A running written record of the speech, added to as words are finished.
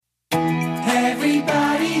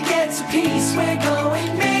Everybody gets a piece, we're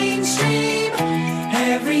going mainstream.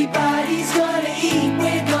 Everybody's gonna eat,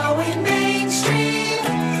 we're going mainstream.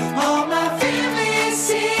 All my family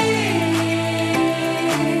sing.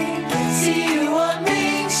 See you on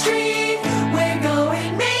Main Street, we're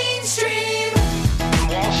going mainstream. From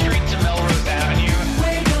Wall Street to Melrose Avenue,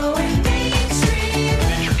 We're going mainstream.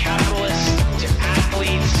 venture capitalists to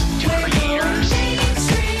athletes to We're creators going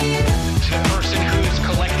mainstream. to the person who's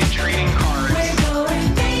collected trading cards We're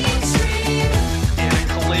going mainstream. in a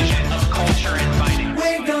collision of culture and finance.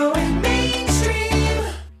 We're going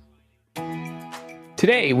mainstream.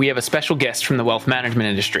 Today, we have a special guest from the wealth management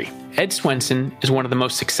industry. Ed Swenson is one of the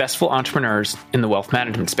most successful entrepreneurs in the wealth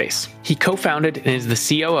management space. He co-founded and is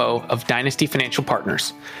the COO of Dynasty Financial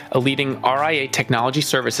Partners, a leading RIA technology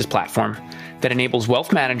services platform that enables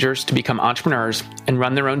wealth managers to become entrepreneurs and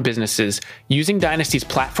run their own businesses using Dynasty's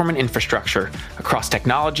platform and infrastructure across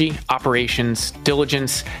technology, operations,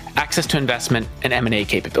 diligence, access to investment, and M&A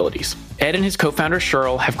capabilities. Ed and his co-founder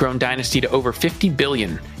Cheryl have grown Dynasty to over $50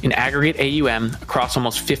 billion in aggregate AUM across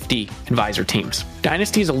almost 50 advisor teams.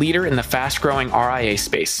 Dynasty is a leader in the fast-growing RIA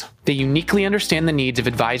space. They uniquely understand the needs of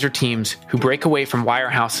advisor teams who break away from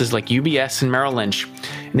wirehouses like UBS and Merrill Lynch,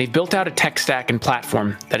 and they've built out a tech stack and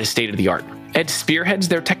platform that is state-of-the-art. Ed spearheads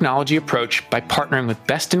their technology approach by partnering with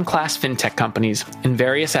best-in-class fintech companies in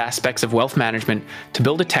various aspects of wealth management to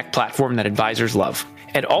build a tech platform that advisors love.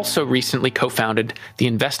 Ed also recently co-founded the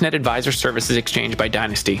Envestnet Advisor Services Exchange by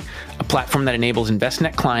Dynasty, a platform that enables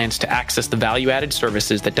Envestnet clients to access the value-added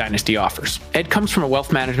services that Dynasty offers. Ed comes from a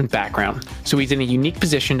wealth management background, so he's in a unique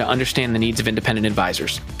position to understand the needs of independent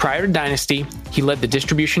advisors. Prior to Dynasty, he led the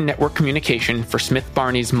distribution network communication for Smith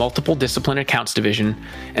Barney's multiple discipline accounts division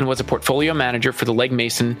and was a portfolio manager for the Legg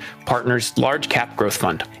Mason Partners Large Cap Growth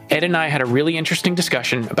Fund. Ed and I had a really interesting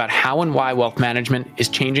discussion about how and why wealth management is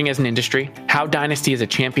changing as an industry, how Dynasty is a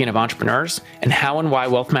champion of entrepreneurs, and how and why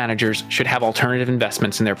wealth managers should have alternative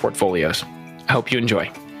investments in their portfolios. I hope you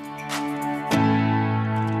enjoy.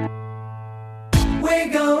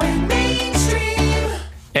 We're going mainstream.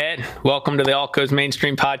 Ed, welcome to the All Coast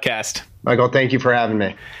Mainstream podcast. Michael, thank you for having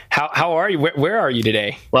me. How are you? Where are you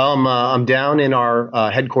today? Well, I'm down in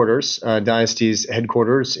our headquarters, Dynasty's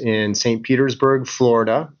headquarters in St. Petersburg,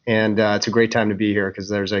 Florida, and it's a great time to be here because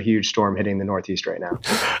there's a huge storm hitting the Northeast right now.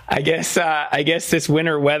 I guess this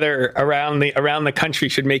winter weather around the country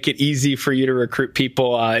should make it easy for you to recruit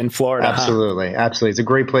people in Florida. Absolutely, absolutely. It's a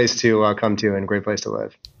great place to come to and a great place to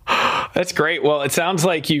live. That's great. Well, it sounds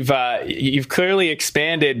like you've clearly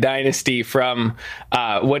expanded Dynasty from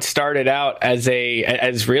what started out as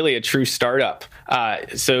really a true startup.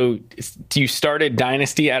 So you started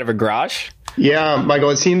Dynasty out of a garage? Yeah, Michael,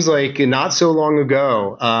 it seems like not so long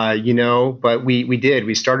ago, but we did.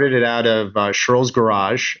 We started it out of Cheryl's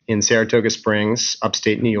garage in Saratoga Springs,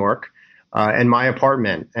 upstate New York, and my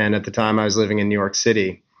apartment. And at the time I was living in New York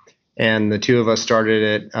City. And the two of us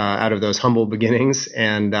started it out of those humble beginnings,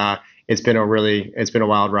 and it's been a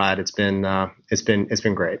wild ride. It's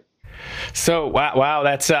been great. So wow,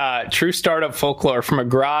 that's true startup folklore, from a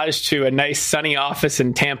garage to a nice sunny office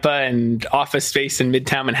in Tampa and office space in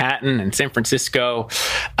Midtown Manhattan and San Francisco.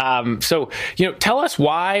 So tell us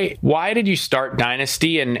why did you start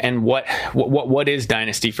Dynasty, and what is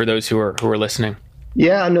Dynasty for those who are listening?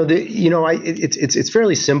 Yeah, no, it's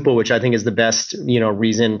fairly simple, which I think is the best,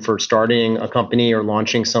 reason for starting a company or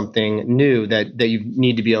launching something new, that you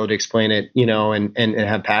need to be able to explain it, and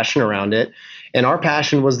have passion around it. And our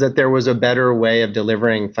passion was that there was a better way of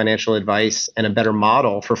delivering financial advice and a better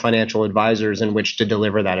model for financial advisors in which to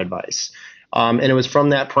deliver that advice. And it was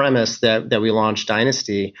from that premise that we launched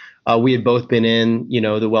Dynasty. We had both been in,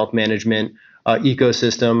 the wealth management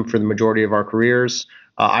ecosystem for the majority of our careers.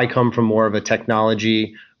 I come from more of a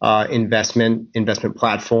technology investment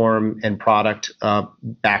platform and product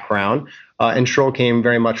background. And Cheryl came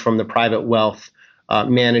very much from the private wealth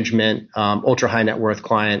management, ultra high net worth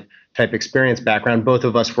client type experience background. Both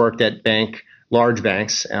of us worked at large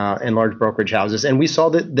banks and large brokerage houses. And we saw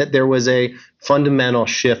that there was a fundamental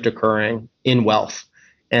shift occurring in wealth.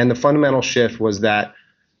 And the fundamental shift was that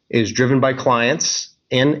is driven by clients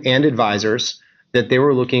and advisors, that they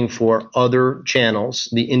were looking for other channels,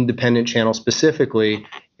 the independent channel specifically,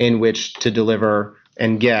 in which to deliver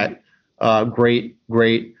and get great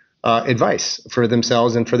advice for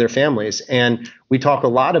themselves and for their families. And we talk a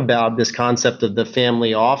lot about this concept of the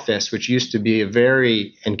family office, which used to be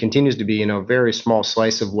and continues to be, a very small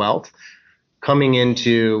slice of wealth, coming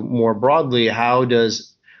into more broadly, how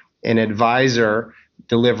does an advisor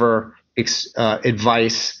deliver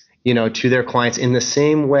advice to their clients in the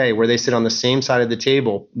same way, where they sit on the same side of the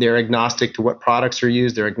table. They're agnostic to what products are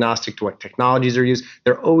used. They're agnostic to what technologies are used.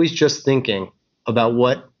 They're always just thinking about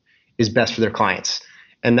what is best for their clients.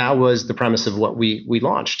 And that was the premise of what we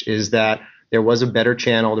launched, is that there was a better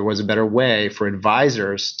channel, there was a better way for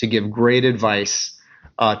advisors to give great advice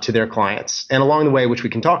to their clients. And along the way, which we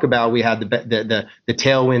can talk about, we had the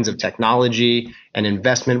tailwinds of technology and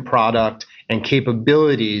investment product and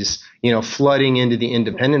capabilities, flooding into the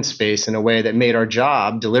independent space in a way that made our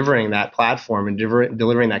job delivering that platform and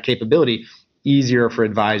delivering that capability easier for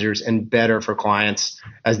advisors and better for clients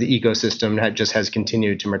as the ecosystem has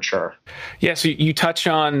continued to mature. Yeah, so you touch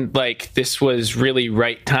on this was really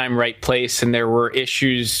right time, right place, and there were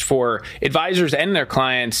issues for advisors and their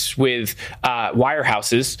clients with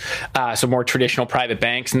wirehouses, so more traditional private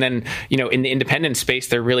banks. And then, in the independent space,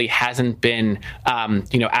 there really hasn't been,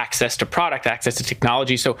 access to product, access to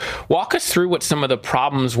technology. So walk us through what some of the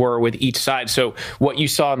problems were with each side. So what you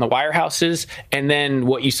saw in the wirehouses, and then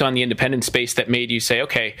what you saw in the independent space that made you say,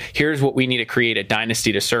 okay, here's what we need to create at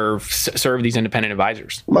Dynasty to serve these independent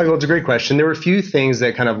advisors? Michael, it's a great question. There were a few things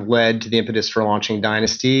that kind of led to the impetus for launching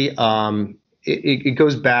Dynasty. It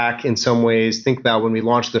goes back in some ways. Think about when we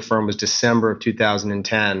launched the firm was December of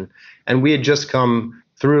 2010, and we had just come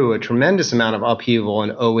through a tremendous amount of upheaval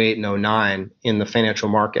in 08 and 09 in the financial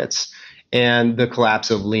markets, and the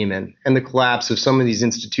collapse of Lehman and the collapse of some of these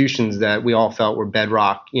institutions that we all felt were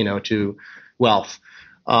bedrock, to wealth.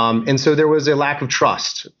 And so there was a lack of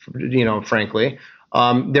trust, frankly.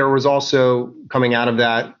 There was also, coming out of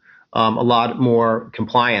that, a lot more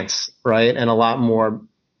compliance, right? And a lot more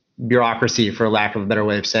bureaucracy, for lack of a better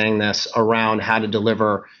way of saying this, around how to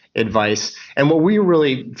deliver advice. And what we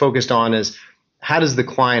really focused on is, how does the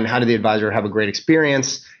client, how do the advisor have a great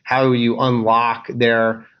experience? How do you unlock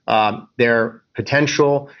their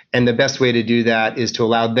potential? And the best way to do that is to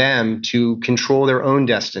allow them to control their own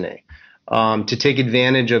destiny. To take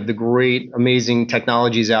advantage of the great, amazing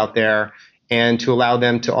technologies out there, and to allow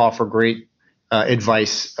them to offer great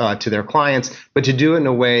advice to their clients, but to do it in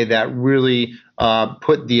a way that really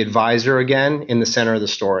put the advisor again in the center of the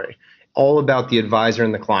story. All about the advisor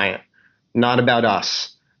and the client, not about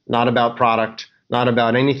us, not about product, not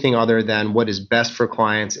about anything other than what is best for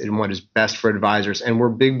clients and what is best for advisors. And we're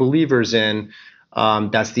big believers in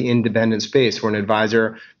that's the independent space, where an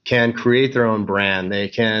advisor can create their own brand. They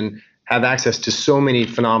can have access to so many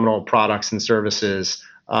phenomenal products and services.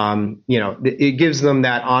 It gives them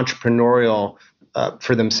that entrepreneurial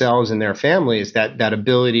for themselves and their families, that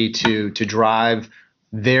ability to drive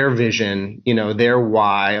their vision, their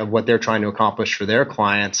why of what they're trying to accomplish for their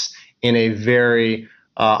clients in a very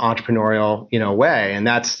entrepreneurial, way. And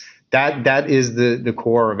that is the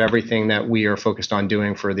core of everything that we are focused on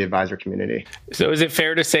doing for the advisor community. So is it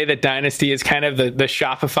fair to say that Dynasty is kind of the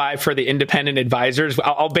Shopify for the independent advisors,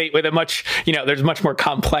 albeit with there's a much more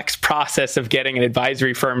complex process of getting an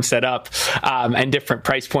advisory firm set up and different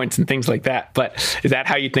price points and things like that. But is that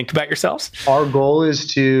how you think about yourselves? Our goal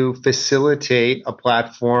is to facilitate a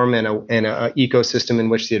platform and an ecosystem in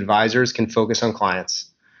which the advisors can focus on clients.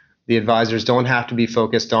 The advisors don't have to be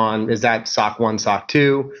focused on, is that SOC 1, SOC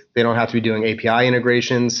 2? They don't have to be doing API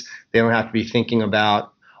integrations. They don't have to be thinking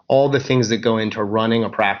about all the things that go into running a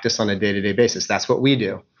practice on a day-to-day basis. That's what we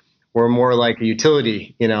do. We're more like a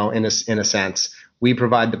utility, in a sense. We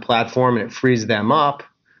provide the platform, and it frees them up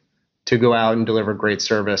to go out and deliver great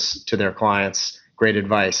service to their clients, great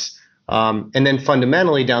advice. And then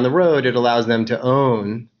fundamentally down the road, it allows them to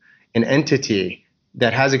own an entity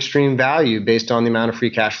that has extreme value based on the amount of free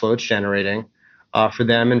cash flow it's generating for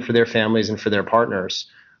them and for their families and for their partners.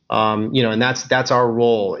 And that's our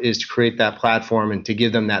role, is to create that platform and to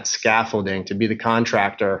give them that scaffolding, to be the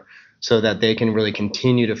contractor, so that they can really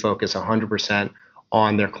continue to focus 100%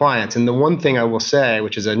 on their clients. And the one thing I will say,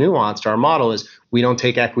 which is a nuance to our model, is we don't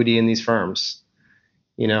take equity in these firms.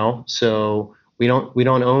 So we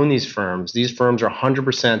don't own these firms. These firms are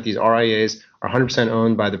 100%. These RIAs are 100%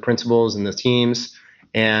 owned by the principals and the teams.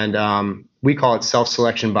 And we call it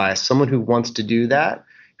self-selection bias. Someone who wants to do that,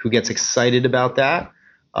 who gets excited about that,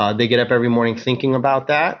 they get up every morning thinking about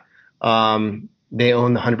that. They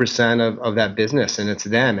own the 100% of that business, and it's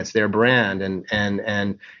them, it's their brand,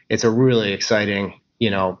 and it's a really exciting,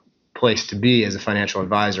 place to be as a financial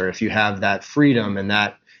advisor if you have that freedom and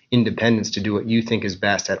that independence to do what you think is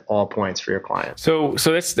best at all points for your client. So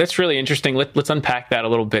that's really interesting. Let's unpack that a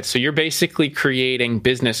little bit. So you're basically creating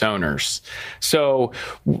business owners. So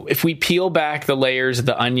if we peel back the layers of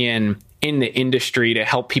the onion in the industry to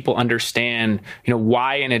help people understand,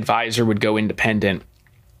 why an advisor would go independent,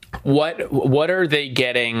 what are they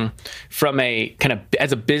getting from a kind of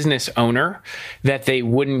as a business owner that they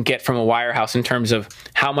wouldn't get from a wirehouse in terms of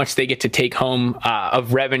how much they get to take home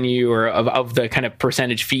of revenue or of the kind of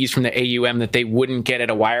percentage fees from the AUM that they wouldn't get at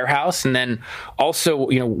a wirehouse? And then also,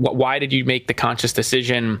 why did you make the conscious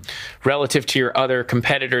decision relative to your other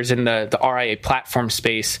competitors in the RIA platform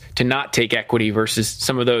space to not take equity versus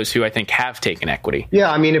some of those who I think have taken equity?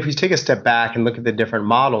 Yeah, I mean, if we take a step back and look at the different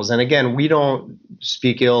models, and again, we don't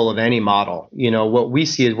speak ill of any model. What we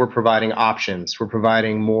see is we're providing options. We're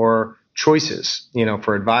providing more choices,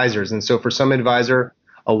 for advisors. And so for some advisor,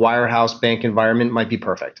 a wirehouse bank environment might be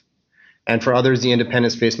perfect. And for others, the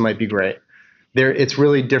independent space might be great. It's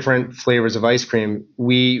really different flavors of ice cream.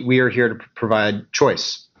 We are here to provide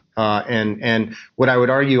choice. And what I would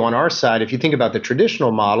argue on our side, if you think about the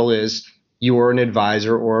traditional model, is you are an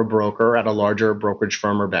advisor or a broker at a larger brokerage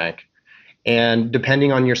firm or bank. And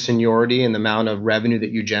depending on your seniority and the amount of revenue that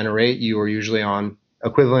you generate, you are usually on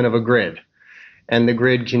equivalent of a grid. And the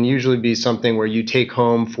grid can usually be something where you take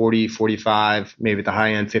home 40, 45, maybe at the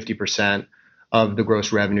high end, 50% of the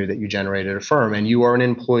gross revenue that you generate at a firm. And you are an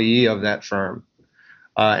employee of that firm.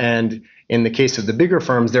 And in the case of the bigger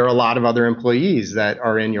firms, there are a lot of other employees that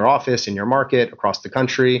are in your office, in your market, across the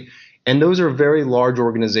country. And those are very large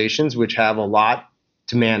organizations which have a lot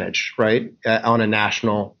to manage, right, on a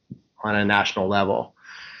national level.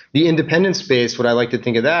 The independent space, what I like to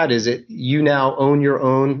think of that is you now own your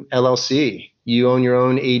own LLC. You own your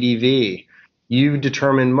own ADV. You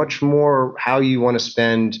determine much more how you want to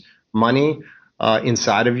spend money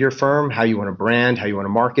inside of your firm, how you want to brand, how you want to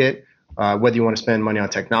market, whether you want to spend money on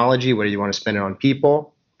technology, whether you want to spend it on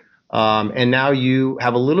people. And now you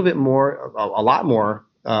have a lot more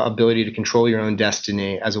ability to control your own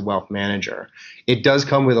destiny as a wealth manager. It does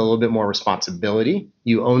come with a little bit more responsibility.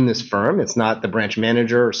 You own this firm. It's not the branch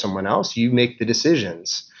manager or someone else. You make the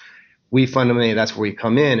decisions. We fundamentally, that's where we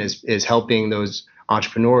come in, is helping those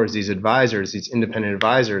entrepreneurs, these advisors, these independent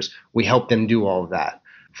advisors. We help them do all of that,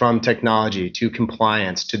 from technology to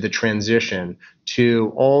compliance to the transition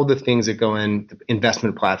to all the things that go in the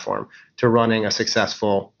investment platform to running a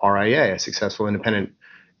successful RIA, a successful independent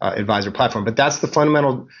advisor platform. But that's the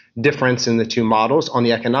fundamental difference in the two models. On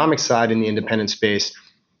the economic side, in the independent space,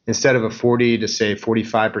 instead of a 40 to say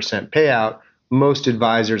 45% payout, most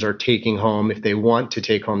advisors are taking home, if they want to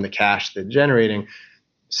take home the cash they're generating,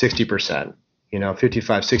 60%,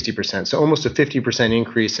 55, 60%. So almost a 50%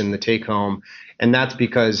 increase in the take home. And that's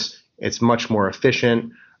because it's much more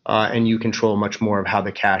efficient and you control much more of how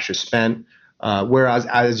the cash is spent. Whereas,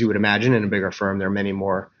 as you would imagine, in a bigger firm, there are many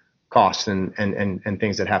more costs and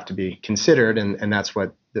things that have to be considered. And that's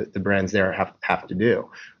what the brands there have to do.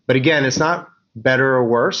 But again, it's not better or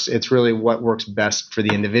worse. It's really what works best for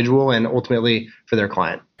the individual and ultimately for their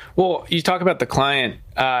client. Well, you talk about the client.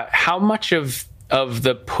 How much of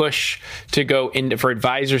the push to go for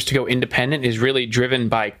advisors to go independent is really driven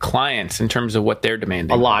by clients in terms of what they're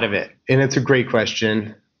demanding? A lot of it. And it's a great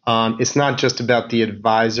question. It's not just about the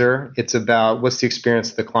advisor. It's about what's the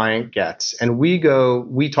experience the client gets. And we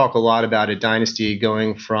talk a lot about at Dynasty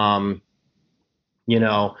going from,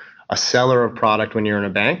 a seller of product when you're in a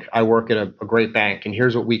bank. I work at a great bank, and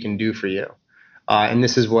here's what we can do for you. And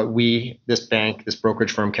this is what this bank, this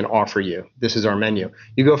brokerage firm can offer you. This is our menu.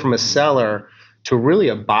 You go from a seller to really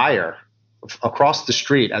a buyer across the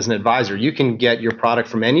street as an advisor. You can get your product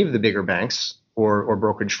from any of the bigger banks or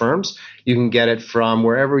brokerage firms. You can get it from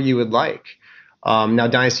wherever you would like. Now,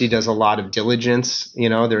 Dynasty does a lot of diligence.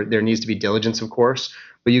 There needs to be diligence, of course.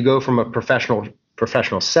 But you go from a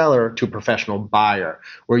professional seller to a professional buyer,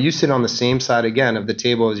 where you sit on the same side again of the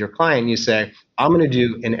table as your client. And you say, I'm going to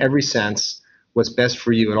do in every sense what's best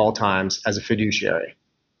for you at all times as a fiduciary.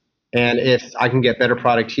 And if I can get better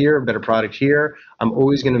product here, I'm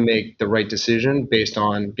always going to make the right decision based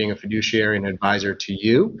on being a fiduciary and advisor to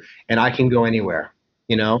you. And I can go anywhere.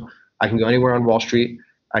 I can go anywhere on Wall Street.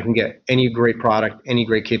 I can get any great product, any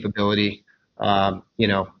great capability,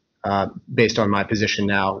 based on my position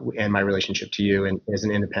now and my relationship to you and as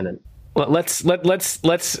an independent. Well, let's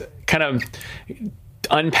kind of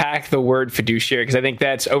unpack the word fiduciary, because I think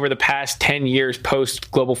that's over the past 10 years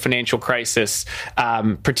post global financial crisis,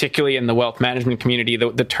 particularly in the wealth management community,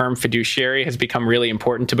 the term fiduciary has become really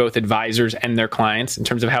important to both advisors and their clients in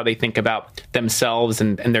terms of how they think about themselves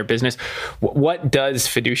and their business. What does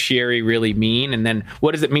fiduciary really mean? And then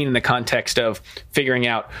what does it mean in the context of figuring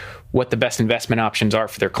out what the best investment options are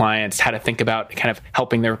for their clients, how to think about kind of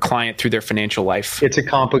helping their client through their financial life? It's a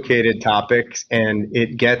complicated topic, and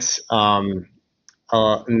it gets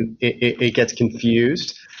it gets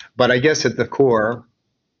confused. But I guess at the core,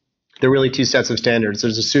 there are really two sets of standards.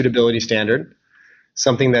 There's a suitability standard,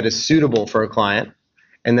 something that is suitable for a client.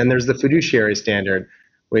 And then there's the fiduciary standard,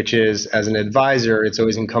 which is, as an advisor, it's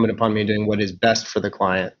always incumbent upon me doing what is best for the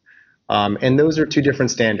client. And those are two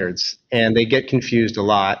different standards, and they get confused a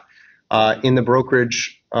lot. In the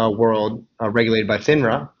brokerage world, regulated by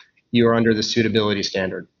FINRA, you are under the suitability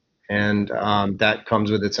standard. And that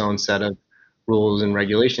comes with its own set of rules and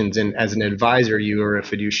regulations. And as an advisor, you are a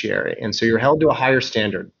fiduciary. And so you're held to a higher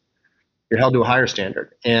standard.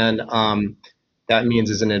 And that means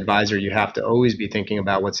as an advisor, you have to always be thinking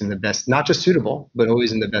about what's in the best, not just suitable, but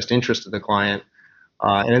always in the best interest of the client.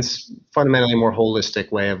 And it's fundamentally a more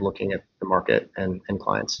holistic way of looking at the market and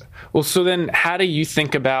clients. Well, so then how do you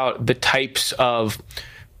think about the types of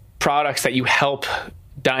products that you help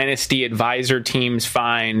Dynasty advisor teams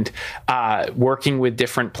find, working with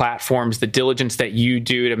different platforms, the diligence that you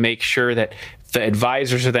do to make sure that the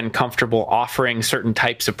advisors are then comfortable offering certain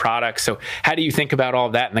types of products? So how do you think about all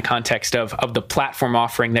of that in the context of the platform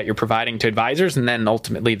offering that you're providing to advisors and then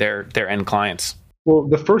ultimately their end clients? Well,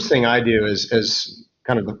 the first thing I do as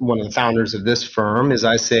kind of one of the founders of this firm is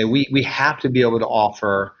I say we have to be able to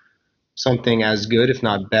offer something as good, if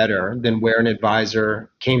not better, than where an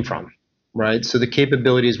advisor came from, right? So the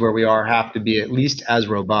capabilities where we are have to be at least as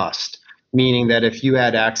robust, meaning that if you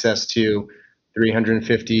had access to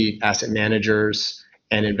 350 asset managers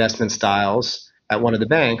and investment styles at one of the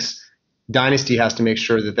banks, Dynasty has to make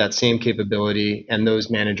sure that that same capability and those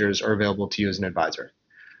managers are available to you as an advisor.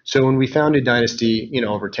 So when we founded Dynasty,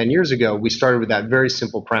 over 10 years ago, we started with that very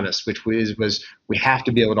simple premise, which was we have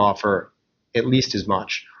to be able to offer at least as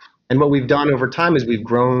much. And what we've done over time is we've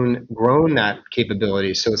grown that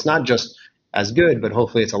capability. So it's not just as good, but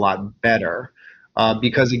hopefully it's a lot better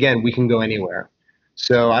because, again, we can go anywhere.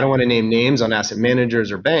 So I don't want to name names on asset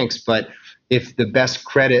managers or banks, but if the best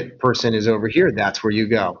credit person is over here, that's where you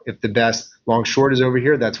go. If the best long short is over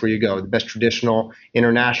here, that's where you go. The best traditional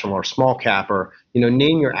international or small cap or,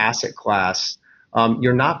 name your asset class.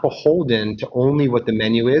 You're not beholden to only what the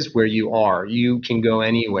menu is where you are. You can go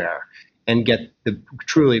anywhere and get the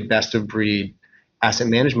truly best of breed asset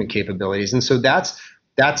management capabilities. And so that's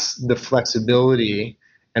the flexibility.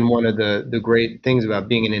 And one of the great things about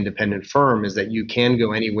being an independent firm is that you can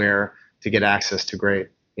go anywhere to get access to great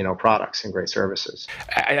products and great services.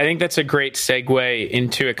 I think that's a great segue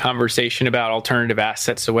into a conversation about alternative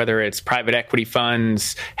assets. So whether it's private equity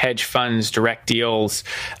funds, hedge funds, direct deals,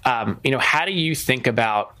 how do you think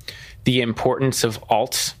about the importance of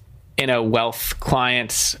alts in a wealth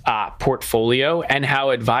client's portfolio, and how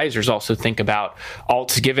advisors also think about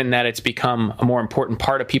alts, given that it's become a more important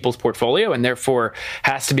part of people's portfolio and therefore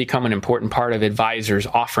has to become an important part of advisors'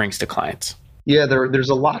 offerings to clients? Yeah, there's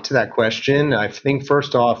a lot to that question. I think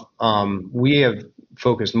first off, we have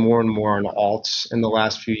focused more and more on alts in the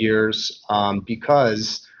last few years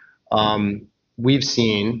because we've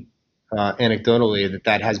seen anecdotally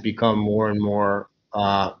that has become more and more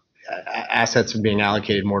assets are being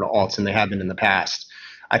allocated more to alts than they have been in the past.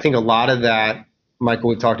 I think a lot of that,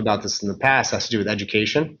 Michael, we've talked about this in the past, has to do with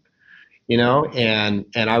education, and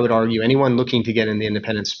I would argue anyone looking to get in the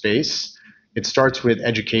independent space, it starts with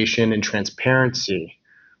education and transparency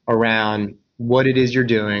around what it is you're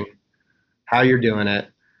doing, how you're doing it,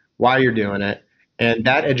 why you're doing it. And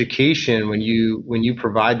that education, when you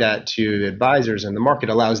provide that to the advisors in the market,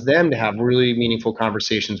 allows them to have really meaningful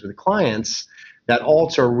conversations with clients. That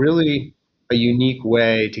alts are really a unique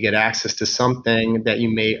way to get access to something that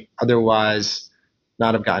you may otherwise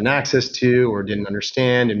not have gotten access to or didn't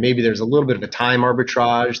understand. And maybe there's a little bit of a time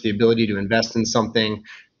arbitrage, the ability to invest in something.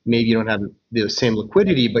 Maybe you don't have the same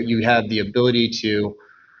liquidity, but you have the ability to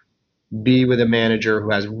be with a manager who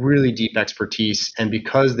has really deep expertise. And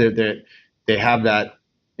because they have that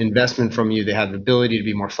investment from you, they have the ability to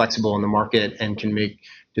be more flexible in the market and can make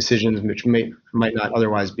decisions which might not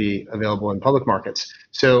otherwise be available in public markets.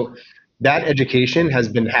 So that education has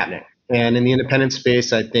been happening. And in the independent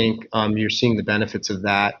space, I think you're seeing the benefits of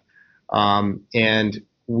that. And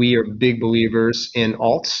we are big believers in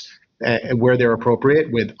alts where they're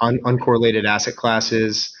appropriate with uncorrelated asset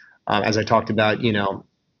classes. As I talked about,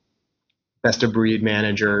 best of breed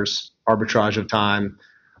managers, arbitrage of time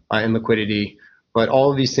and liquidity. But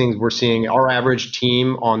all of these things we're seeing, our average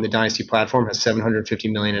team on the Dynasty platform has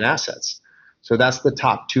 $750 million in assets. So that's the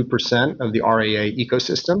top 2% of the RIA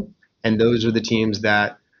ecosystem. And those are the teams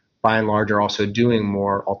that by and large, are also doing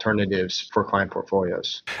more alternatives for client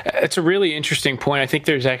portfolios. It's a really interesting point. I think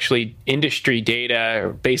there's actually industry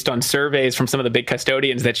data based on surveys from some of the big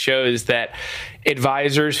custodians that shows that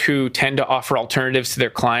advisors who tend to offer alternatives to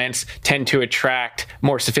their clients tend to attract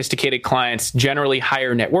more sophisticated clients, generally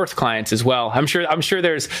higher net worth clients as well. I'm sure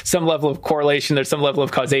there's some level of correlation, there's some level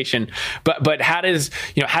of causation, but how does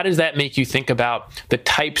that make you think about the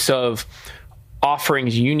types of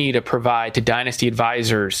offerings you need to provide to Dynasty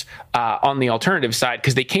advisors on the alternative side?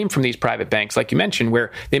 Because they came from these private banks, like you mentioned,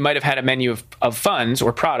 where they might have had a menu of funds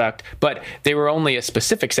or product, but they were only a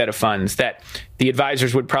specific set of funds that the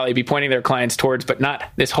advisors would probably be pointing their clients towards, but not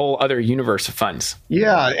this whole other universe of funds.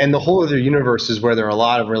 Yeah, and the whole other universe is where there are a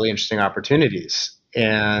lot of really interesting opportunities.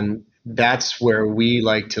 And that's where we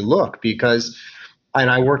like to look because, and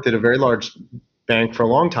I worked at a very large bank for a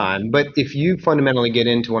long time, but if you fundamentally get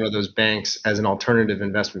into one of those banks as an alternative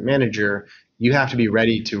investment manager, you have to be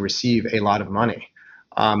ready to receive a lot of money.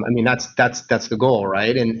 That's the goal,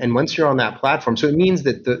 right? And once you're on that platform, so it means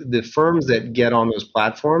that the firms that get on those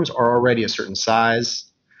platforms are already a certain size.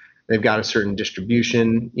 They've got a certain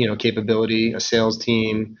distribution, capability, a sales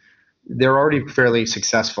team. They're already fairly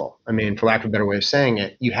successful. For lack of a better way of saying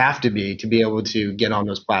it, you have to be able to get on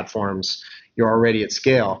those platforms. You're already at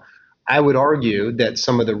scale. I would argue that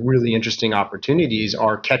some of the really interesting opportunities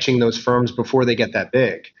are catching those firms before they get that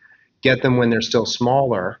big. Get them when they're still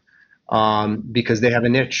smaller, because they have a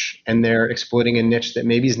niche and they're exploiting a niche that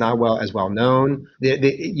maybe is not as well known.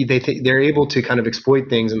 They're able to kind of exploit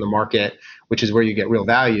things in the market, which is where you get real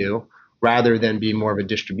value, rather than be more of a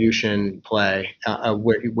distribution play,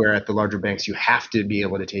 where at the larger banks you have to be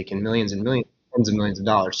able to take in millions and millions, tens of millions of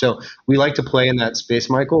dollars. So we like to play in that space,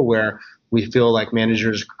 Michael, where we feel like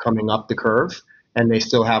managers are coming up the curve and they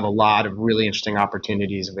still have a lot of really interesting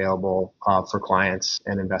opportunities available for clients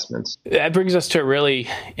and investments. That brings us to a really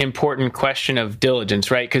important question of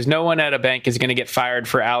diligence, right? Because no one at a bank is going to get fired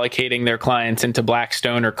for allocating their clients into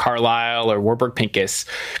Blackstone or Carlyle or Warburg Pincus.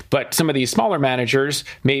 But some of these smaller managers,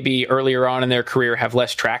 maybe earlier on in their career, have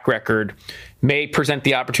less track record, may present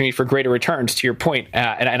the opportunity for greater returns, to your point.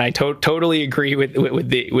 And I totally agree with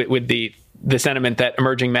the sentiment that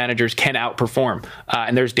emerging managers can outperform.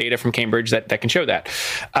 And there's data from Cambridge that can show that.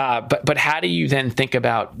 But how do you then think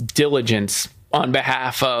about diligence on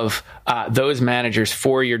behalf of those managers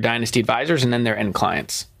for your Dynasty advisors and then their end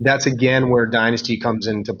clients? That's again where Dynasty comes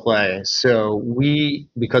into play. So we,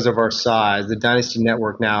 because of our size, the Dynasty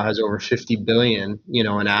network now has over 50 billion, in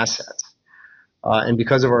assets. And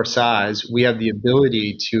because of our size, we have the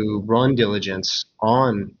ability to run diligence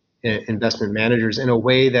on investment managers in a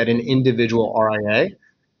way that an individual RIA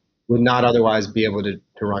would not otherwise be able to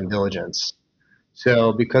run diligence.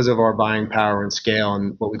 So because of our buying power and scale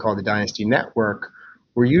and what we call the Dynasty network,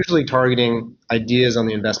 we're usually targeting ideas on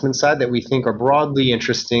the investment side that we think are broadly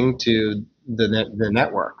interesting to the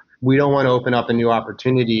network. We don't want to open up a new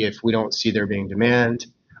opportunity if we don't see there being demand.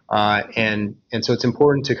 And so it's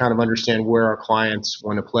important to kind of understand where our clients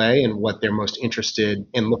want to play and what they're most interested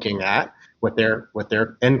in looking at, what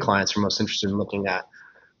their end clients are most interested in looking at.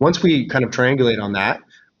 Once we kind of triangulate on that,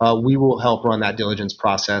 we will help run that diligence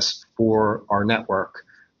process for our network,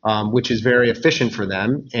 which is very efficient for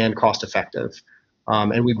them and cost effective.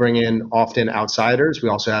 And we bring in often outsiders. We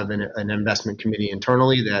also have an investment committee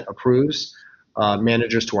internally that approves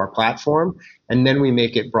managers to our platform, and then we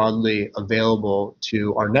make it broadly available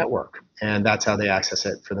to our network. And that's how they access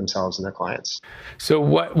it for themselves and their clients. So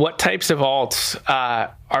what types of alts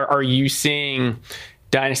are you seeing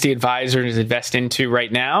Dynasty advisors invest into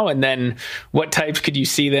right now? And then what types could you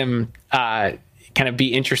see them kind of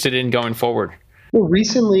be interested in going forward? Well,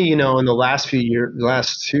 recently, in the last 2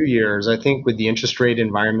 years, I think with the interest rate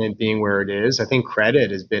environment being where it is, I think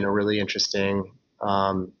credit has been a really interesting,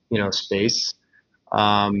 space.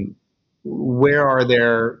 Where are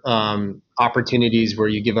there opportunities where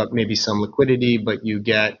you give up maybe some liquidity, but you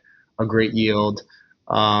get a great yield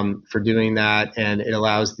for doing that, and it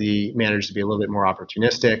allows the managers to be a little bit more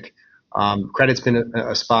opportunistic. Credit's been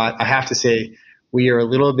a spot. I have to say, we are a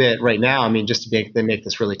little bit right now. Just to make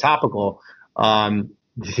this really topical, the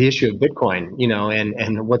issue of Bitcoin,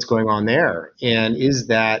 and what's going on there, and is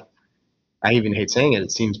that, I even hate saying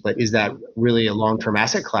it seems, but is that really a long-term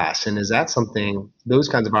asset class? And is that something, those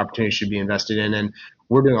kinds of opportunities should be invested in? And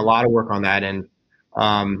we're doing a lot of work on that. And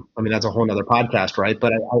that's a whole nother podcast, right?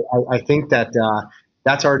 But I think that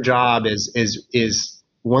that's our job is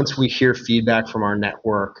once we hear feedback from our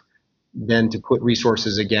network, then to put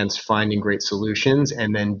resources against finding great solutions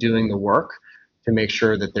and then doing the work to make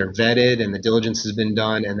sure that they're vetted and the diligence has been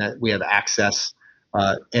done and that we have access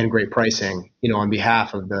and great pricing, on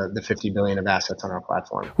behalf of the 50 billion of assets on our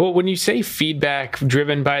platform. Well, when you say feedback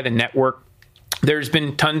driven by the network, there's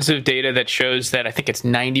been tons of data that shows that I think it's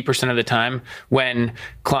 90% of the time when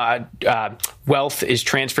wealth is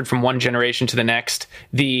transferred from one generation to the next,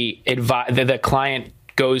 the client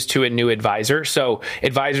goes to a new advisor. So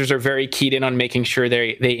advisors are very keyed in on making sure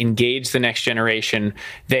they engage the next generation.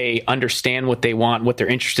 They understand what they want, what they're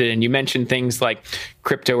interested in. You mentioned things like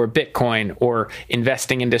crypto or Bitcoin or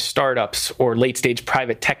investing into startups or late stage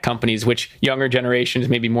private tech companies, which younger generations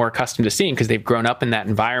may be more accustomed to seeing because they've grown up in that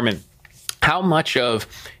environment. How much of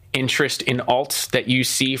interest in alts that you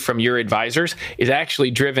see from your advisors is actually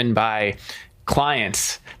driven by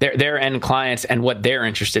clients, their end clients, and what they're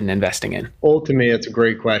interested in investing in? Ultimately, it's a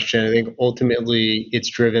great question. I think ultimately it's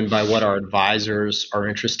driven by what our advisors are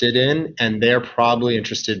interested in, and they're probably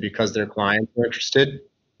interested because their clients are interested.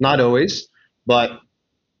 Not always, but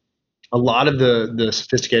a lot of the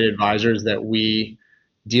sophisticated advisors that we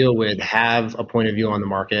deal with have a point of view on the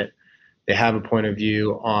market. They have a point of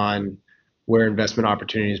view on where investment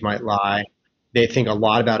opportunities might lie. They think a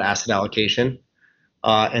lot about asset allocation.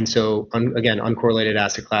 And so, again, uncorrelated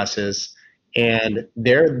asset classes. And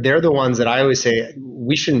they're the ones that I always say,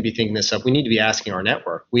 we shouldn't be thinking this up. We need to be asking our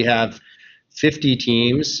network. We have 50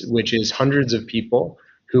 teams, which is hundreds of people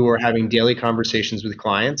who are having daily conversations with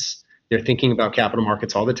clients. They're thinking about capital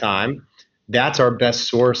markets all the time. That's our best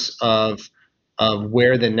source of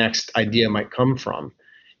where the next idea might come from.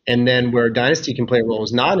 And then where Dynasty can play a role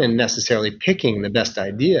is not in necessarily picking the best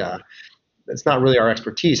idea. That's not really our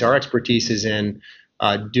expertise. Our expertise is in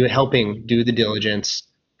helping do the diligence,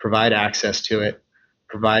 provide access to it,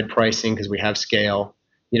 provide pricing because we have scale,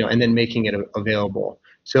 and then making it available.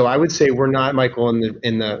 So I would say we're not, Michael, in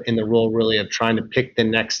the role really of trying to pick the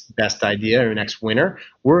next best idea or next winner.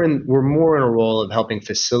 We're more in a role of helping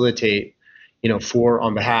facilitate,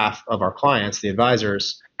 on behalf of our clients, the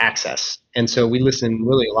advisors, access. And so we listen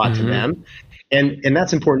really a lot to them. And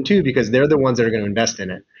that's important too, because they're the ones that are going to invest in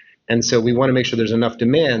it. And so we want to make sure there's enough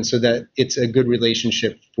demand so that it's a good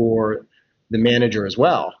relationship for the manager as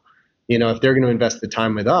well. If they're going to invest the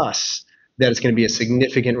time with us, that it's going to be a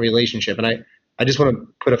significant relationship. And I just want to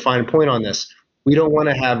put a fine point on this. We don't want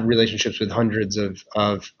to have relationships with hundreds of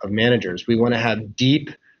managers. We want to have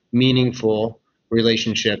deep, meaningful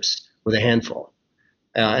relationships with a handful.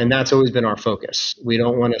 And that's always been our focus. We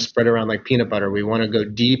don't want to spread around like peanut butter. We want to go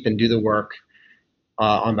deep and do the work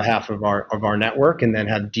on behalf of our network, and then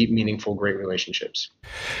have deep, meaningful, great relationships.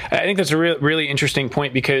 I think that's a really interesting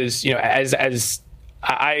point because as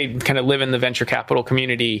I kind of live in the venture capital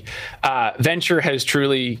community, venture has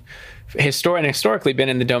truly historically been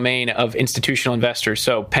in the domain of institutional investors,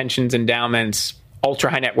 so pensions, endowments,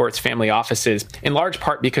 ultra high net worth family offices, in large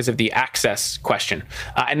part because of the access question.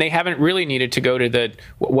 And they haven't really needed to go to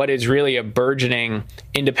what is really a burgeoning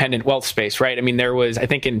independent wealth space, right? I mean, I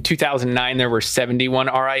think in 2009, there were 71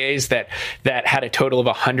 RIAs that had a total of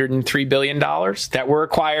 $103 billion that were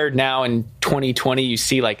acquired. Now in 2020, you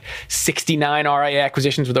see like 69 RIA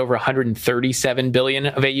acquisitions with over 137 billion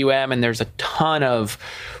of AUM. And there's a ton of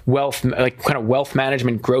wealth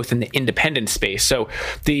management growth in the independent space. So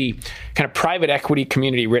the kind of private equity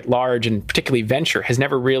community writ large, and particularly venture, has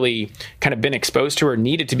never really kind of been exposed to or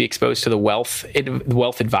needed to be exposed to the wealth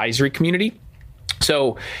advisory community.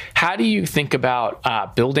 So how do you think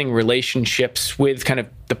about building relationships with kind of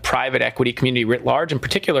the private equity community writ large, in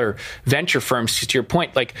particular venture firms? To your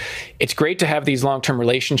point, like, it's great to have these long-term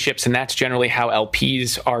relationships, and that's generally how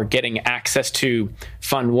LPs are getting access to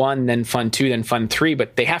Fund 1, then Fund 2, then Fund 3,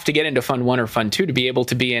 but they have to get into Fund 1 or Fund 2 to be able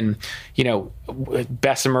to be in,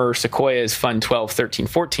 Bessemer Sequoia's Fund 12, 13,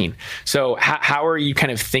 14. So how are you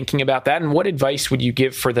kind of thinking about that? And what advice would you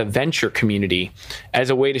give for the venture community as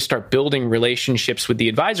a way to start building relationships with the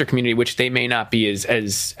advisor community, which they may not be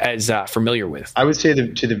as familiar with? I would say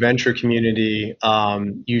that to the venture community,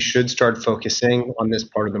 you should start focusing on this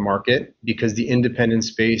part of the market because the independent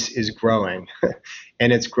space is growing.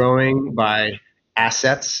 And it's growing by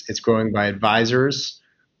assets. It's growing by advisors.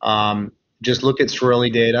 Just look at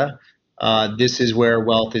Sorelli data. This is where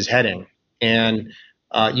wealth is heading. And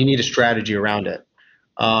you need a strategy around it.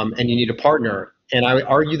 And you need a partner. And I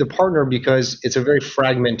argue the partner because it's a very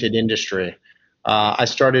fragmented industry. I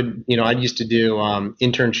used to do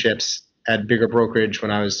internships at bigger brokerage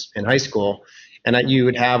when I was in high school. And you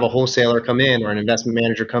would have a wholesaler come in or an investment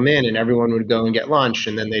manager come in, and everyone would go and get lunch,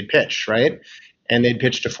 and then they'd pitch, right? And they'd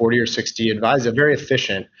pitch to 40 or 60 advisors, very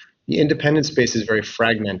efficient. The independent space is very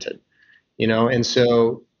fragmented, and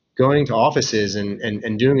so going to offices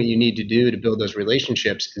and doing what you need to do to build those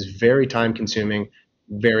relationships is very time consuming,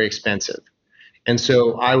 very expensive. And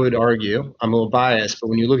so I would argue, I'm a little biased, but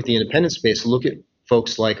when you look at the independent space, look at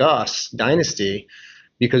folks like us, Dynasty,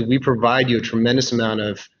 because we provide you a tremendous amount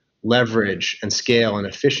of leverage and scale and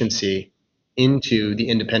efficiency into the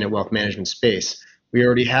independent wealth management space. We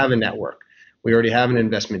already have a network. We already have an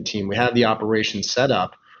investment team. We have the operations set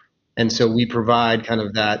up. And so we provide kind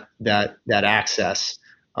of that access.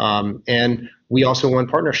 And we also want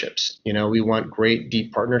partnerships. We want great,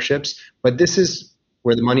 deep partnerships. But this is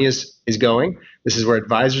where the money is going. This is where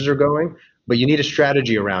advisors are going. But you need a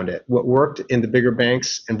strategy around it. What worked in the bigger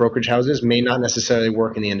banks and brokerage houses may not necessarily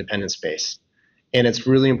work in the independent space. And it's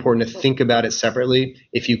really important to think about it separately.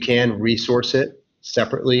 If you can, resource it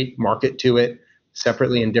separately, market to it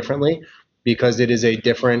separately and differently, because it is a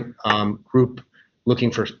different group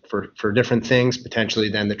looking for different things potentially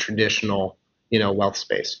than the traditional, wealth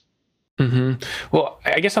space. Mm-hmm. Well,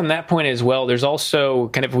 I guess on that point as well, there's also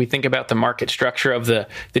kind of, we think about the market structure of the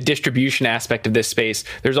distribution aspect of this space.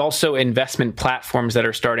 There's also investment platforms that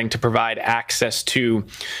are starting to provide access to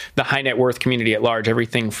the high net worth community at large,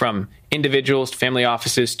 everything from individuals to family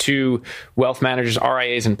offices to wealth managers,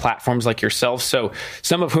 RIAs, and platforms like yourself. So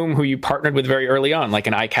some of who you partnered with very early on, like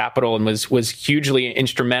an iCapital, and was hugely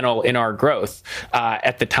instrumental in our growth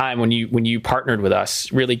at the time when you partnered with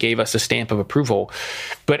us, really gave us a stamp of approval.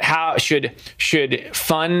 But how should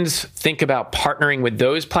funds think about partnering with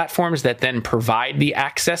those platforms that then provide the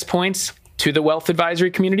access points to the wealth advisory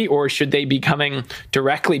community, or should they be coming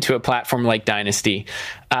directly to a platform like Dynasty,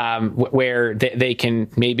 where they can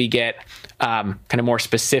maybe get kind of more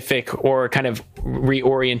specific or kind of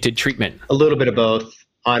reoriented treatment? A little bit of both,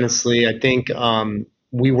 honestly. I think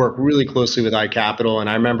we work really closely with iCapital, and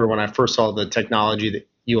I remember when I first saw the technology that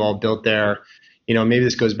you all built there. Maybe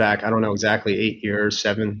this goes back, I don't know exactly, 8 years,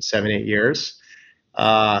 7, 8 years.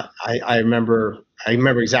 I remember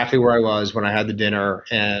exactly where I was when I had the dinner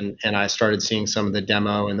and I started seeing some of the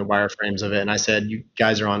demo and the wireframes of it. And I said, you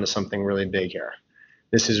guys are onto something really big here.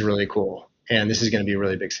 This is really cool. And this is going to be a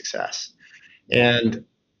really big success. And,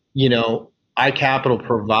 iCapital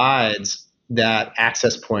provides that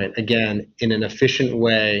access point, again, in an efficient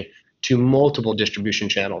way to multiple distribution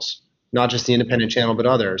channels, not just the independent channel, but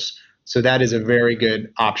others. So that is a very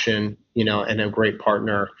good option, and a great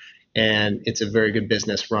partner. And it's a very good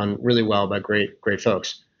business run really well by great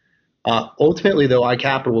folks. Ultimately, though,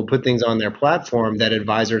 iCapital will put things on their platform that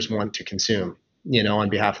advisors want to consume, on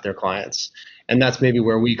behalf of their clients. And that's maybe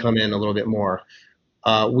where we come in a little bit more.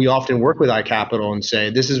 We often work with iCapital and say,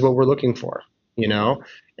 this is what we're looking for,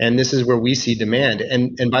 and this is where we see demand.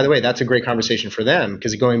 And by the way, that's a great conversation for them,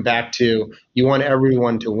 because going back to, you want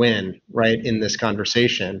everyone to win, right, in this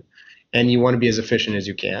conversation, and you want to be as efficient as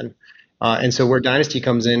you can. And so where Dynasty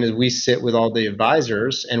comes in is we sit with all the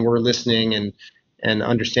advisors and we're listening and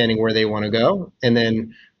understanding where they want to go. And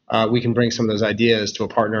then we can bring some of those ideas to a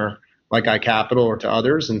partner like iCapital or to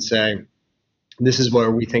others and say, this is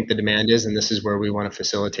where we think the demand is, and this is where we want to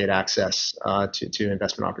facilitate access to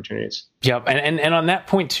investment opportunities. Yep. And on that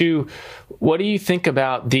point too, what do you think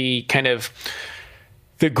about the kind of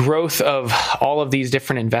the growth of all of these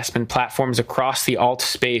different investment platforms across the alt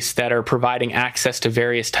space that are providing access to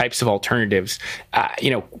various types of alternatives?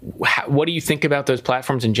 What do you think about those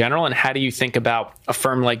platforms in general, and how do you think about a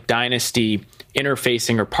firm like Dynasty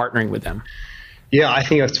interfacing or partnering with them? Yeah, I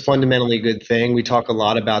think that's fundamentally a good thing. We talk a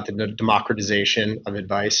lot about the democratization of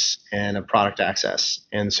advice and of product access.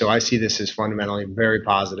 And so I see this as fundamentally very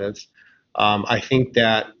positive. I think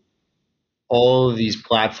that all of these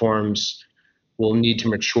platforms will need to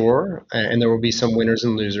mature, and there will be some winners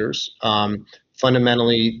and losers.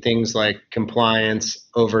 Fundamentally, things like compliance,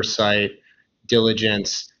 oversight,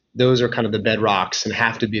 diligence, those are kind of the bedrocks and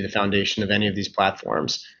have to be the foundation of any of these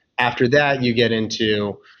platforms. After that, you get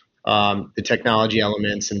into the technology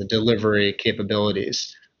elements and the delivery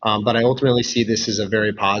capabilities. But I ultimately see this as a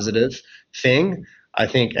very positive thing. I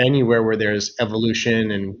think anywhere where there's evolution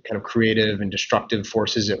and kind of creative and destructive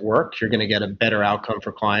forces at work, you're going to get a better outcome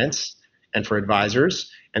for clients and for advisors.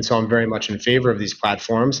 And so I'm very much in favor of these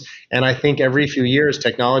platforms. And I think every few years,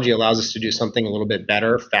 technology allows us to do something a little bit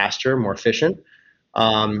better, faster, more efficient.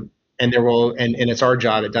 And it's our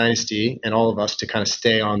job at Dynasty and all of us to kind of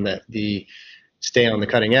stay on the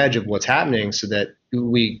cutting edge of what's happening, so that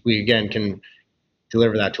we again can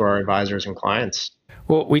deliver that to our advisors and clients.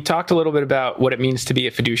 Well, we talked a little bit about what it means to be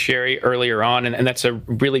a fiduciary earlier on, and that's a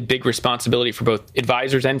really big responsibility for both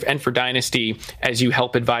advisors and for Dynasty as you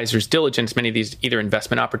help advisors diligence many of these either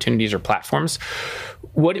investment opportunities or platforms.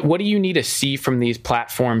 What do you need to see from these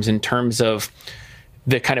platforms in terms of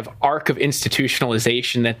the kind of arc of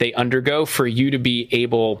institutionalization that they undergo for you to be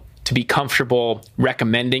able to be comfortable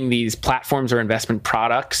recommending these platforms or investment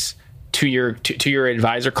products to your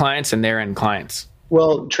advisor clients and their end clients?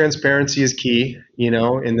 Well, transparency is key,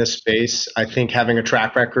 in this space. I think having a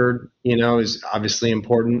track record, is obviously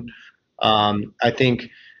important. I think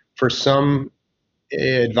for some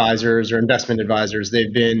advisors or investment advisors,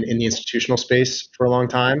 they've been in the institutional space for a long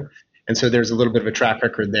time. And so there's a little bit of a track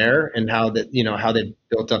record there and how they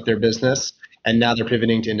built up their business. And now they're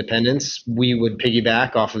pivoting to independence. We would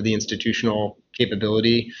piggyback off of the institutional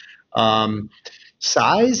capability.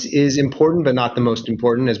 Size is important, but not the most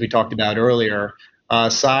important, as we talked about earlier.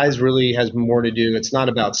 Size really has more to do. It's not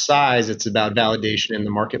about size. It's about validation in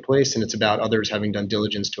the marketplace, and it's about others having done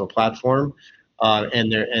diligence to a platform,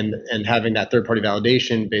 and having that third-party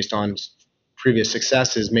validation based on previous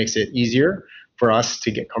successes makes it easier for us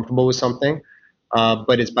to get comfortable with something.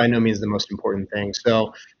 But it's by no means the most important thing.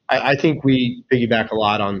 So I think we piggyback a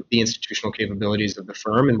lot on the institutional capabilities of the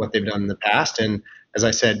firm and what they've done in the past. And as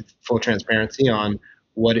I said, full transparency on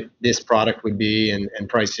what this product would be and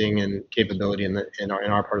pricing and capability in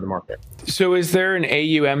our part of the market. So is there an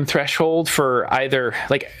AUM threshold for either,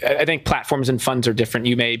 I think platforms and funds are different.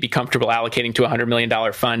 You may be comfortable allocating to a $100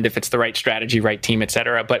 million fund if it's the right strategy, right team, et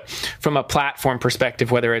cetera. But from a platform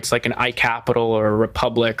perspective, whether it's like an iCapital or a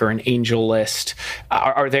Republic or an Angel List,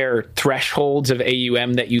 are there thresholds of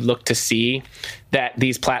AUM that you look to see that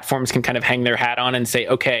these platforms can kind of hang their hat on and say,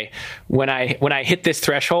 okay, when I hit this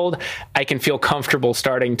threshold, I can feel comfortable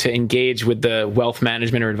starting to engage with the wealth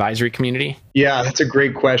management or advisory community? Yeah, that's a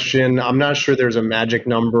great question. I'm not sure there's a magic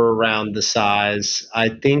number around the size. I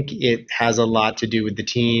think it has a lot to do with the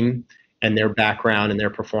team and their background and their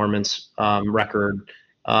performance record,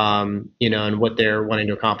 and what they're wanting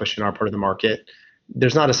to accomplish in our part of the market.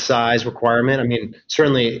 There's not a size requirement. I mean,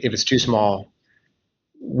 certainly if it's too small,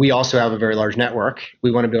 we also have a very large network.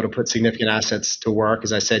 We want to be able to put significant assets to work,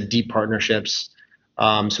 as I said, deep partnerships.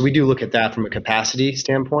 So we do look at that from a capacity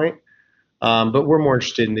standpoint, but we're more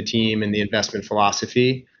interested in the team and the investment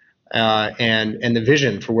philosophy and the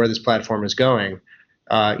vision for where this platform is going.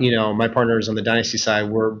 My partners on the Dynasty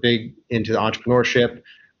side, we're big into the entrepreneurship.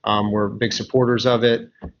 We're big supporters of it.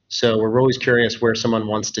 So we're always curious where someone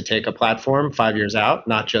wants to take a platform 5 years out,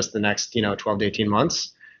 not just the next 12 to 18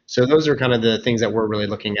 months. So those are kind of the things that we're really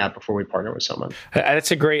looking at before we partner with someone.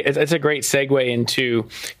 That's a great segue into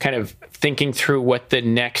kind of thinking through what the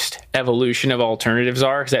next evolution of alternatives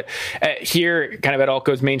are. That here, kind of at Alt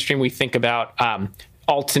Goes Mainstream, we think about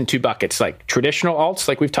alts in two buckets, like traditional alts,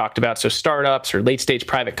 like we've talked about, so startups or late stage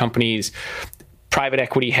private companies, private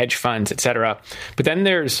equity, hedge funds, et cetera. But then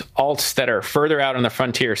there's alts that are further out on the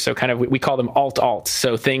frontier. So kind of we call them alt-alts.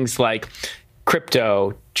 So things like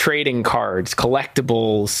crypto, trading cards,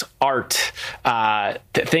 collectibles, art,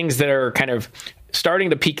 things that are kind of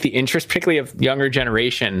starting to pique the interest, particularly of younger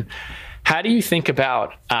generation. How do you think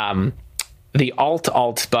about the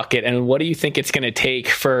alt-alts bucket, and what do you think it's going to take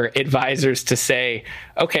for advisors to say,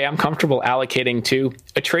 okay, I'm comfortable allocating to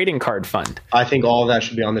a trading card fund? I think all of that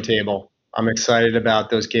should be on the table. I'm excited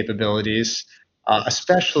about those capabilities.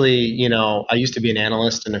 Especially, I used to be an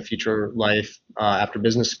analyst in a future life after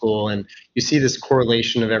business school, and you see this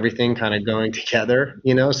correlation of everything kind of going together,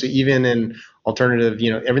 so even in alternative,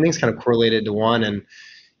 everything's kind of correlated to one. And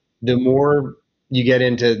the more you get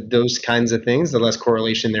into those kinds of things, the less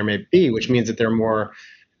correlation there may be, which means that there are more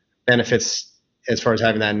benefits as far as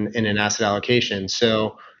having that in an asset allocation.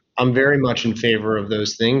 So I'm very much in favor of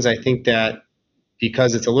those things. I think that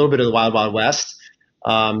because it's a little bit of the wild, wild west,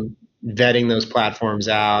 vetting those platforms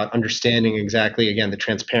out, understanding exactly, again, the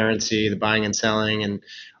transparency, the buying and selling and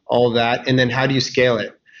all of that. And then how do you scale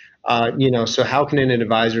it? So how can an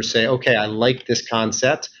advisor say, okay, I like this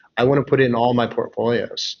concept. I want to put it in all my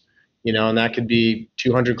portfolios, and that could be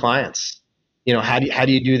 200 clients. How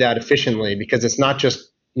do you do that efficiently? Because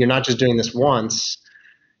you're not just doing this once.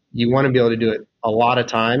 You want to be able to do it a lot of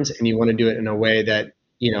times, and you want to do it in a way that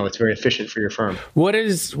it's very efficient for your firm. What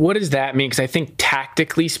does that mean? Because I think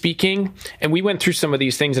tactically speaking, and we went through some of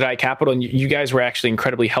these things at iCapital, and you guys were actually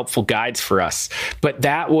incredibly helpful guides for us. But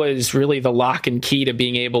that was really the lock and key to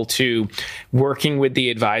being able to working with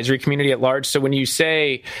the advisory community at large. So when you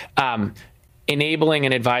say enabling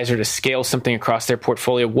an advisor to scale something across their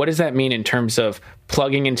portfolio, what does that mean in terms of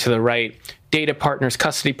plugging into the right data partners,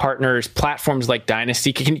 custody partners, platforms like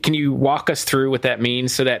Dynasty? Can you walk us through what that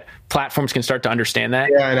means so that platforms can start to understand that?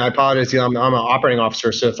 Yeah, and I apologize. I'm an operating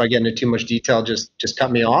officer, so if I get into too much detail, just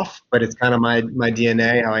cut me off. But it's kind of my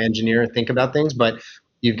DNA, how I engineer and think about things. But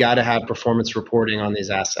you've got to have performance reporting on these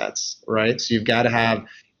assets, right? So you've got to have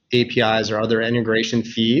APIs or other integration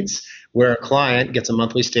feeds where a client gets a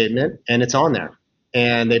monthly statement and it's on there.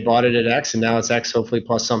 And they bought it at X, and now it's X, hopefully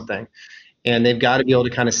plus something. And they've got to be able to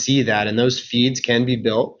kind of see that. And those feeds can be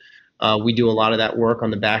built We do a lot of that work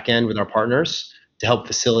on the back end with our partners to help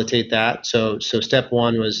facilitate that. So step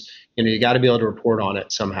one was, you got to be able to report on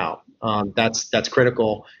it somehow. That's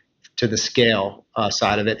critical to the scale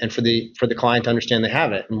side of it, and for the client to understand they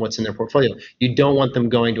have it and what's in their portfolio. You don't want them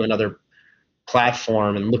going to another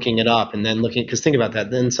platform and looking it up and then looking, because think about that.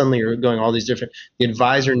 Then suddenly you're going all these different. The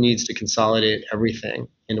advisor needs to consolidate everything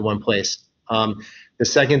into one place. The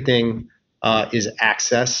second thing is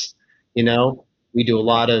access. We do a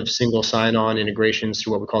lot of single sign-on integrations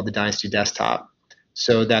through what we call the Dynasty desktop,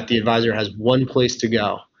 so that the advisor has one place to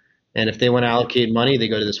go. And if they want to allocate money, they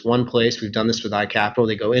go to this one place. We've done this with iCapital.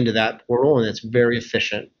 They go into that portal, and it's very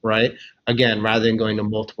efficient, right? Again, rather than going to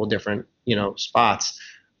multiple different, spots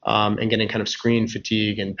and getting kind of screen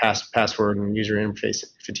fatigue and password and user interface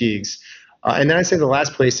fatigues. And then I'd say the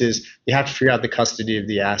last place is you have to figure out the custody of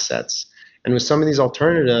the assets. And with some of these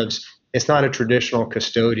alternatives, it's not a traditional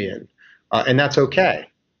custodian, and that's okay.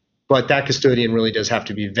 But that custodian really does have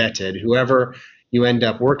to be vetted. Whoever you end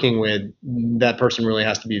up working with, that person really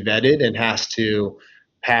has to be vetted and has to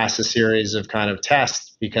pass a series of kind of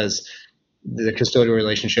tests, because the custodial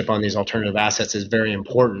relationship on these alternative assets is very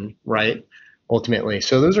important, right? Ultimately.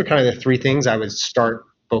 So those are kind of the three things I would start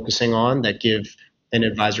focusing on that give an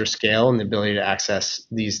advisor scale and the ability to access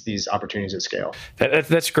these opportunities at scale.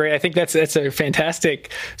 That's great. I think that's a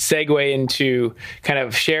fantastic segue into kind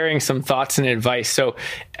of sharing some thoughts and advice. So,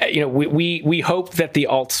 we hope that the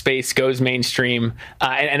alt space goes mainstream,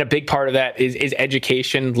 and a big part of that is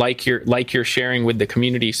education, like you're sharing with the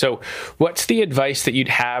community. So, what's the advice that you'd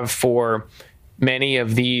have for many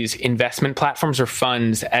of these investment platforms or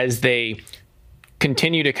funds as they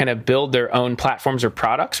continue to kind of build their own platforms or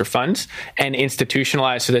products or funds and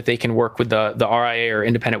institutionalize so that they can work with the RIA or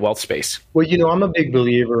independent wealth space? Well, I'm a big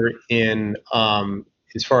believer in,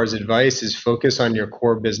 as far as advice, is focus on your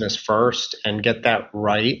core business first and get that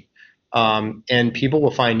right. And people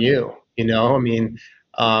will find you,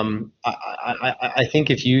 I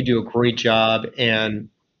think if you do a great job and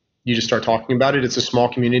you just start talking about it, it's a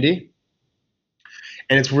small community.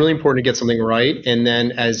 And it's really important to get something right. And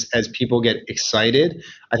then as people get excited,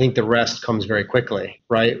 I think the rest comes very quickly,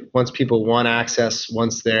 right? Once people want access,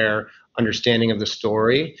 once they're understanding of the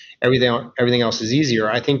story, everything else is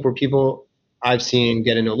easier. I think where people I've seen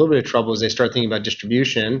get into a little bit of trouble is they start thinking about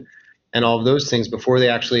distribution and all of those things before they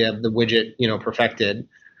actually have the widget, perfected.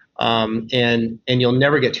 And you'll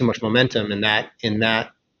never get too much momentum in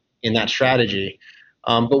that strategy.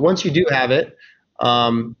 But once you do have it,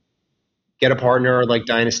 get a partner like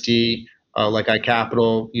Dynasty, like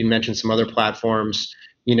iCapital. You mentioned some other platforms,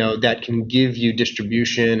 that can give you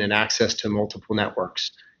distribution and access to multiple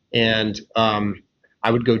networks. And I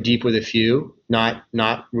would go deep with a few, not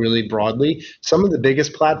really broadly. Some of the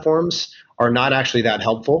biggest platforms are not actually that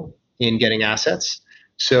helpful in getting assets.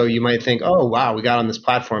 So you might think, oh, wow, we got on this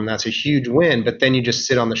platform. That's a huge win. But then you just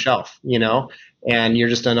sit on the shelf, and you're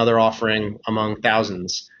just another offering among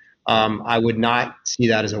thousands. I would not see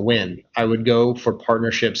that as a win. I would go for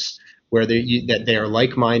partnerships where that they are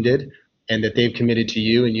like-minded and that they've committed to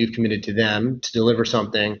you and you've committed to them to deliver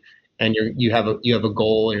something, and you have a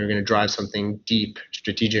goal and you're going to drive something deep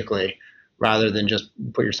strategically, rather than just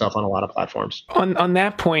put yourself on a lot of platforms. On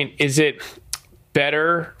that point, is it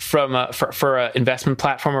better for an investment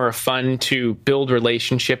platform or a fund to build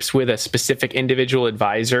relationships with a specific individual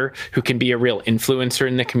advisor who can be a real influencer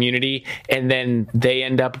in the community, and then they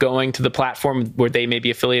end up going to the platform where they may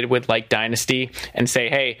be affiliated with, like Dynasty, and say,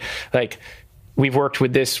 hey, like, we've worked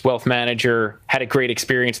with this wealth manager, had a great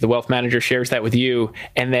experience, the wealth manager shares that with you,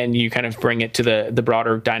 and then you kind of bring it to the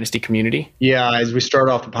broader Dynasty community? Yeah, as we start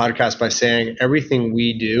off the podcast by saying, everything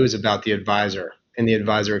we do is about the advisor and the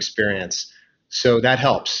advisor experience. So that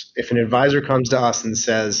helps. If an advisor comes to us and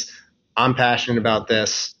says, I'm passionate about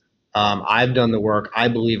this, I've done the work, I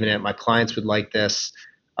believe in it, my clients would like this,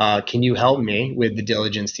 can you help me with the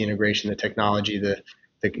diligence, the integration, the technology,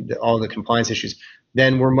 all the compliance issues,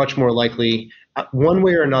 then we're much more likely, one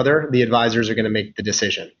way or another, the advisors are going to make the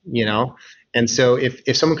decision, And so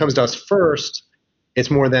if someone comes to us first, it's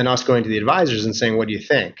more than us going to the advisors and saying, what do you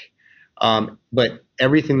think? But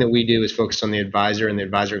everything that we do is focused on the advisor and the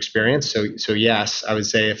advisor experience. So yes, I would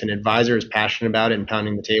say if an advisor is passionate about it and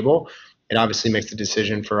pounding the table, it obviously makes the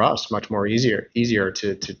decision for us much more easier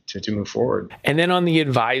to move forward. And then on the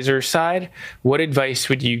advisor side, what advice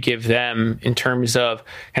would you give them in terms of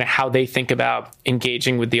kind of how they think about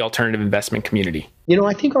engaging with the alternative investment community?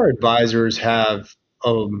 I think our advisors have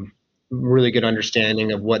really good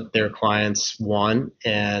understanding of what their clients want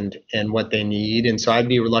and what they need. And so I'd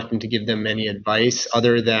be reluctant to give them any advice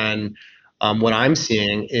other than what I'm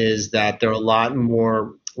seeing is that they're a lot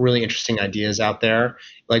more really interesting ideas out there,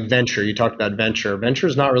 like venture. You talked about venture. Venture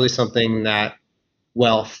is not really something that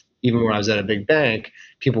wealth, even when I was at a big bank,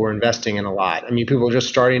 people were investing in a lot. I mean, people are just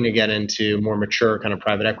starting to get into more mature kind of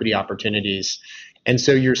private equity opportunities. And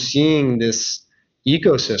so you're seeing this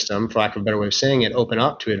ecosystem, for lack of a better way of saying it, open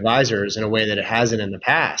up to advisors in a way that it hasn't in the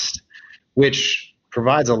past, which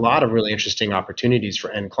provides a lot of really interesting opportunities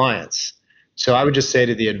for end clients. So I would just say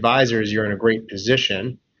to the advisors, you're in a great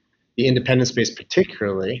position, the independent space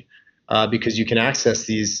particularly, because you can access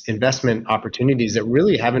these investment opportunities that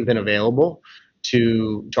really haven't been available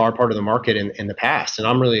to our part of the market in the past. And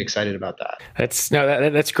I'm really excited about that.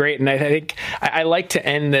 That's great. And I think I like to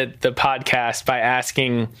end the podcast by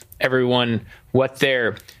asking everyone what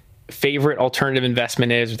their favorite alternative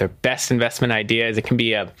investment is, or their best investment ideas. It can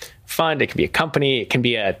be a fund, it can be a company, it can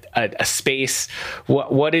be a space.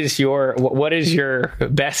 What is your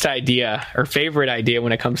best idea or favorite idea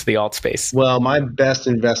when it comes to the alt space? Well, my best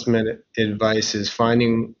investment advice is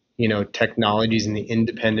finding technologies in the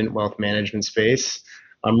independent wealth management space.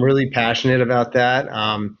 I'm really passionate about that.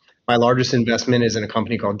 My largest investment is in a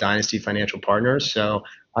company called Dynasty Financial Partners. So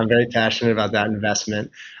I'm very passionate about that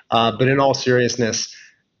investment. But in all seriousness,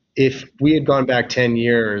 if we had gone back 10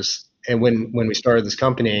 years and when we started this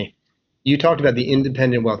company, you talked about the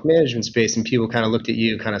independent wealth management space and people kind of looked at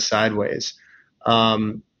you kind of sideways.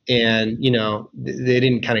 And, they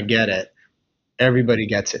didn't kind of get it. Everybody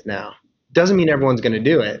gets it now. Doesn't mean everyone's going to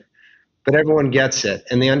do it, but everyone gets it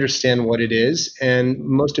and they understand what it is. And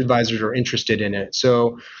most advisors are interested in it.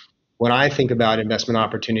 So when I think about investment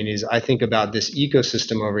opportunities, I think about this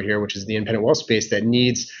ecosystem over here, which is the independent wealth space that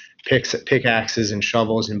needs pickaxes and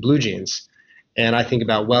shovels and blue jeans. And I think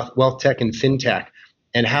about wealth tech and fintech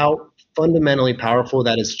and how fundamentally powerful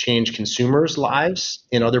that has changed consumers' lives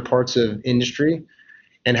in other parts of industry,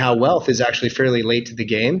 and how wealth is actually fairly late to the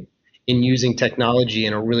game in using technology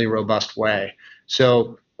in a really robust way.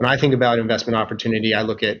 So when I think about investment opportunity, I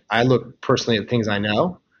look personally at things I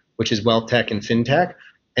know, which is wealth tech and fintech,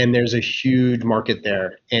 and there's a huge market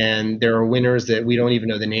there. And there are winners that we don't even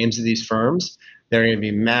know the names of these firms. They're going to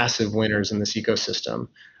be massive winners in this ecosystem.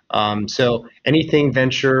 So anything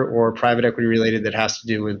venture or private equity related that has to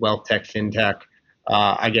do with wealth tech, fintech,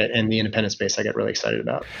 and the independent space, I get really excited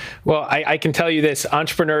about. Well, I can tell you this,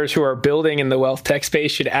 entrepreneurs who are building in the wealth tech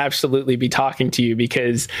space should absolutely be talking to you,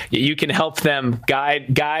 because you can help them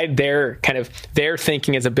guide their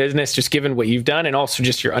thinking as a business, just given what you've done and also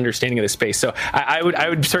just your understanding of the space. So I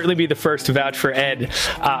would certainly be the first to vouch for Ed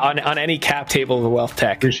on any cap table of the wealth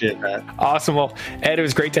tech. Appreciate that. Awesome. Well, Ed, it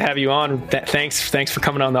was great to have you on. Thanks for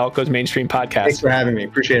coming on the Alt Goes Mainstream podcast. Thanks for having me.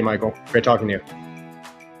 Appreciate it, Michael. Great talking to you.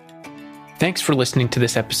 Thanks for listening to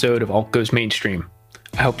this episode of Alt Goes Mainstream.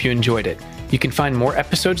 I hope you enjoyed it. You can find more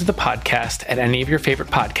episodes of the podcast at any of your favorite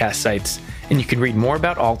podcast sites, and you can read more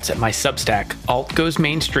about alts at my Substack,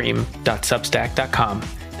 altgoesmainstream.substack.com,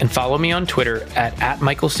 and follow me on Twitter at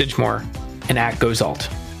Michael Sidgmore and @GoesAlt.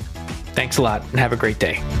 Thanks a lot and have a great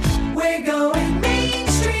day. We're going